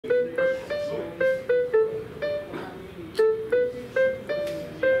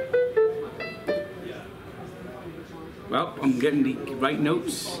I'm getting the right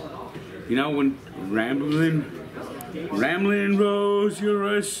notes. You know, when Ramblin' Rose,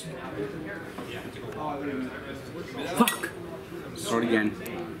 you're a... Fuck! Start again.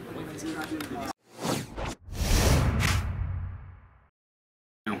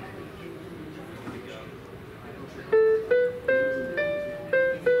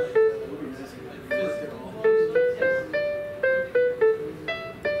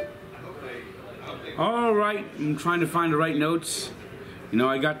 All right, I'm trying to find the right notes. You know,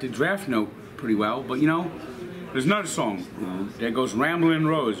 I got the draft note pretty well, but you know, there's another song. There goes Ramblin'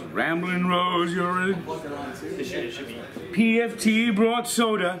 Rose. Ramblin' Rose, you're a... PFT brought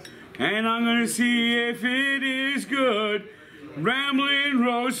soda, and I'm gonna see if it is good. Ramblin'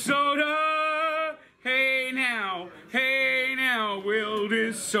 Rose soda. Hey now, will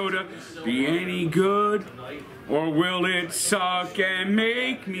this soda be any good? Or will it suck and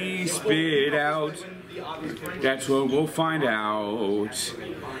make me spit out? That's what we'll find out.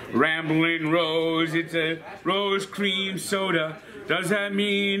 Ramblin' Rose, it's a rose cream soda. Does that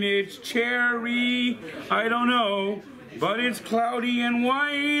mean it's cherry? I don't know. But it's cloudy and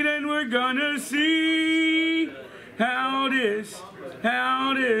white, and we're gonna see how this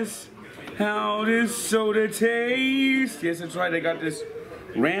soda tastes. Yes, that's right, I got this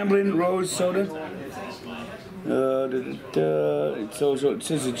Ramblin' Rose soda. It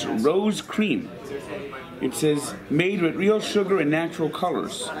says it's rose cream. It says made with real sugar and natural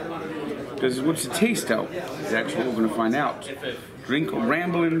colors. What's the taste though? That's what we're going to find out.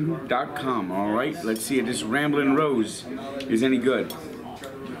 Drinkramblin.com. All right, let's see if this Ramblin' Rose is any good.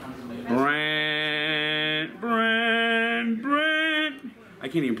 Brand. I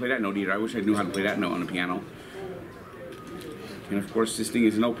can't even play that note either. I wish I knew how to play that note on the piano. And of course, this thing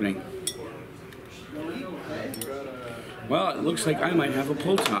isn't opening. Well, it looks like I might have a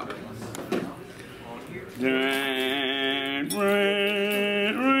pull top.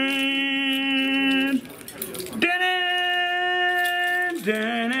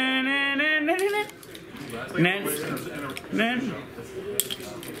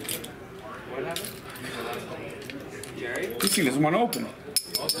 This thing doesn't want to open.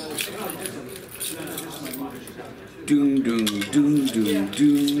 Doom, doom, doom, doom,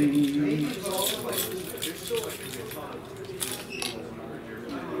 doom.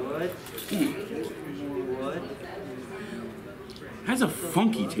 Has a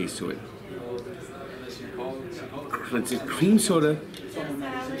funky taste to it. It's a cream soda.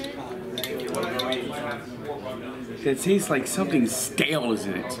 It tastes like something stale is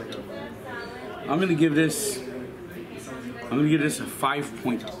in it. I'm gonna give this a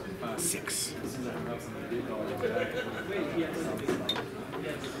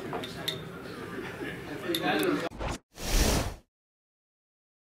 5.6.